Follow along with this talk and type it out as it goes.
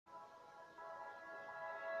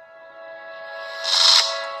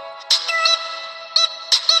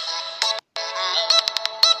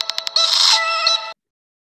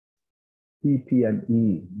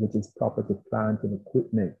PP&E, which is property, plant, and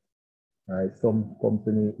equipment. All right, some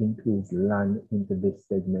company includes land into this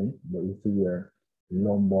segment, but you see where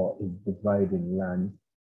lumber is dividing land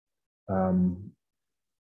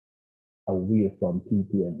away from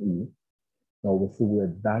PP&E. Now we see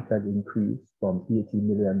where that has increased from $80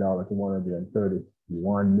 million to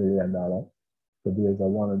 $131 million. So there's a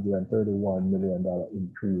 $131 million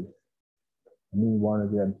increase. I mean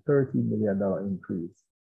 $130 million increase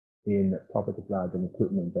in property, plant, and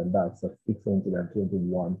equipment, and that's a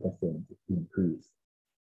 621% increase.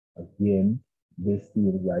 Again, this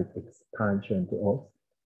seems like expansion to us.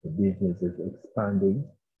 The business is expanding,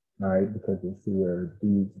 right? Because you see where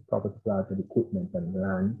these property, plant, and equipment and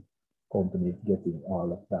land companies getting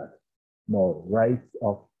all of that. Now, rights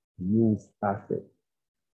of use assets.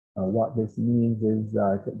 And what this means is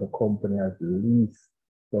that the company has leased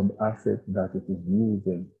some assets that it is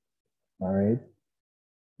using, all right?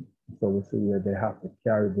 So we see where they have to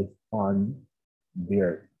carry this on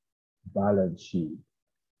their balance sheet,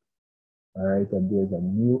 all right? And there's a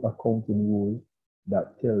new accounting rule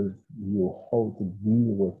that tells you how to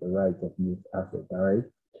deal with the rights of use assets, all right?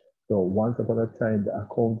 So once upon a time, the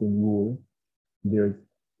accounting rule, there's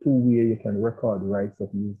two ways you can record rights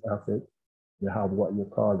of use assets. You have what you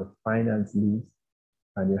call the finance lease,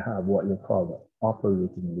 and you have what you call the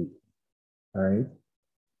operating lease, all right?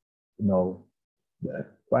 Now, the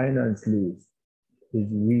finance lease is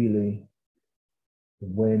really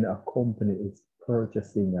when a company is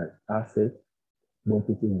purchasing an asset, but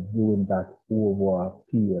it is doing that over a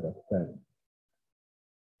period of time.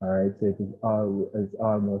 All right, so it's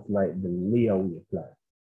almost like the layaway plan.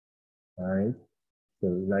 All right, so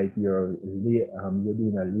like you're doing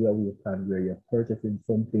a layaway plan where you're purchasing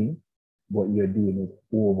something, but you're doing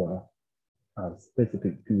it over a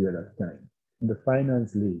specific period of time. The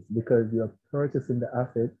finance lease, because you're purchasing the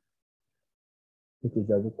asset, it is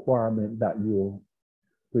a requirement that you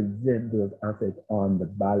present those assets on the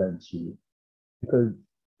balance sheet, because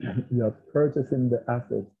you're purchasing the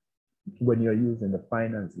assets when you're using the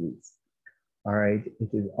finance lease. All right,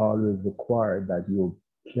 it is always required that you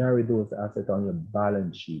carry those assets on your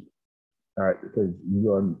balance sheet. All right, because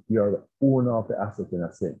you're the owner of the asset in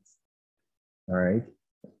a sense. All right.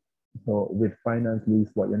 So with finance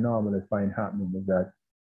lease, what you normally find happening is that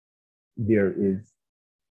there is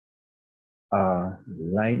a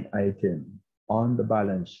line item on the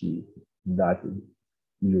balance sheet that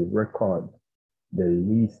you record the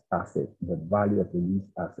lease asset, the value of the lease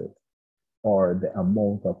asset, or the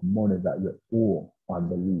amount of money that you owe on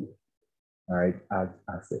the lease, all right, as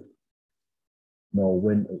asset. Now,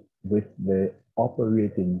 with the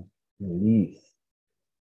operating lease,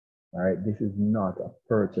 all right, this is not a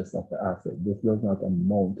purchase of the asset. This does not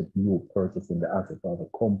amount to you purchasing the asset or the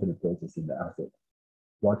company purchasing the asset.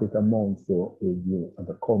 What it amounts to is you as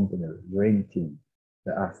a company renting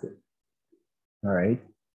the asset. All right.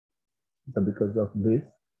 So because of this,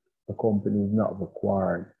 the company is not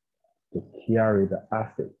required to carry the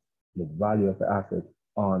asset, the value of the asset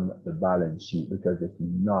on the balance sheet, because it's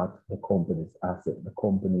not the company's asset. The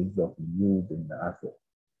company is just using the asset.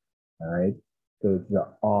 All right. So it's the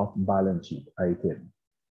off balance sheet item.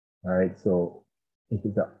 All right. So it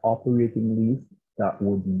is an operating lease that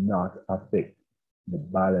would not affect the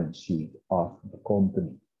balance sheet of the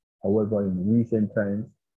company. However, in recent times,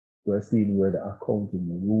 we're seeing where the accounting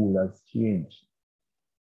rule has changed.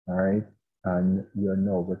 All right. And you're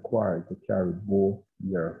now required to carry both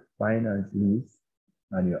your finance lease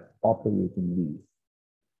and your operating lease.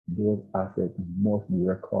 Those assets must be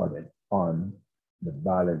recorded on the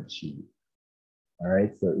balance sheet. All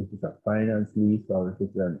right, so if it's a finance lease or if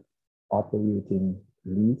it's an operating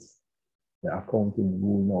lease, the accounting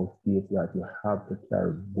rule now states that you have to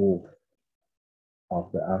carry both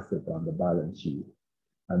of the assets on the balance sheet.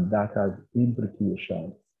 And that has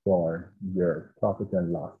implications for your profit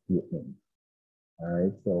and loss statement. All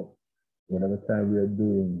right, so whenever time we are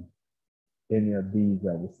doing any of these,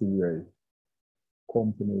 I will see where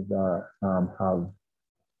companies are have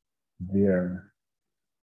their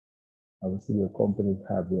companies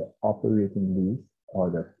have their operating lease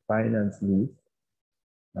or their finance lease,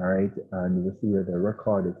 all right, and you will see where they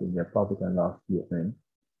record it in their profit and loss statement.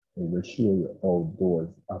 It will show you how those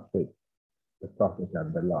affect the profit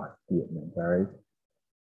and the loss statement, all right.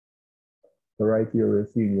 So right here we're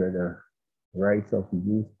seeing where the rights of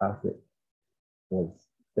use asset was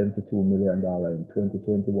 $72 million in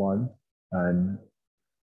 2021, and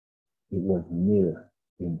it was nil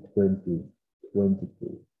in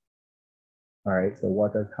 2022. All right, so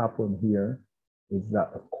what has happened here is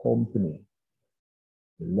that the company,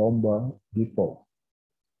 Lumber Depot,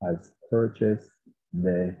 has purchased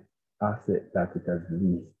the asset that it has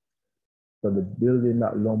leased. So the building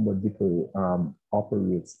that Lumber Depot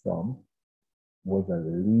operates from was a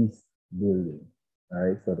leased building,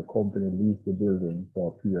 right? So the company leased the building for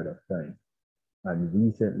a period of time. And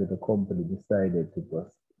recently the company decided to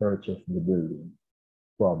just purchase the building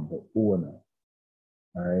from the owner,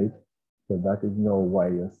 all right? So that is now why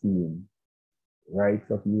you're seeing rights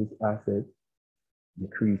of use assets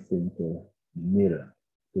decreasing to nil.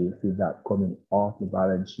 So you see that coming off the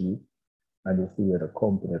balance sheet, and you see where the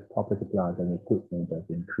company property, plant, and equipment has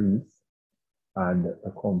increased, and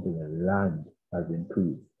the company land has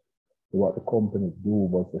increased. So what the company do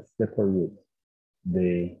was to separate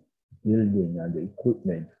the building and the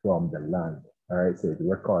equipment from the land. All right, so it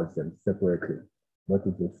records them separately, but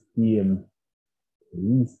it's the same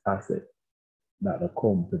lease asset that the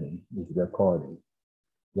company is recording.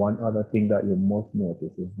 One other thing that you must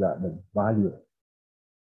notice is that the value,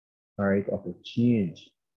 all right, of the change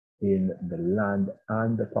in the land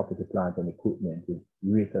and the property, plant, and equipment is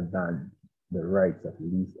greater than the rights of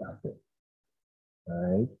lease asset.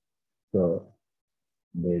 All right, so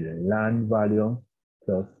the land value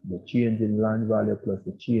plus the change in land value plus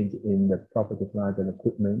the change in the property, plant, and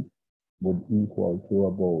equipment would equal to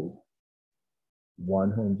about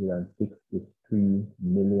 $163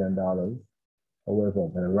 million. However,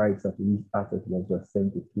 the rights of lease assets was just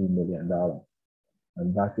 $72 million.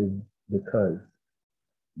 And that is because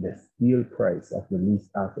the steel price of the lease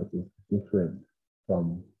asset is different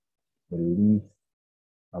from the lease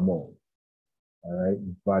amount, all right,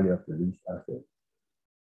 the value of the lease asset.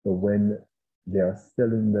 So when they are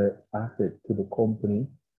selling the asset to the company,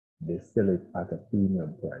 they sell it at a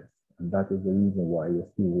premium price. And that is the reason why you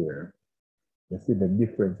see where you see the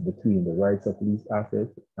difference between the rights of lease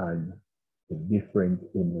assets and the difference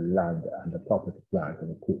in the land and the property, plant,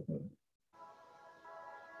 and equipment.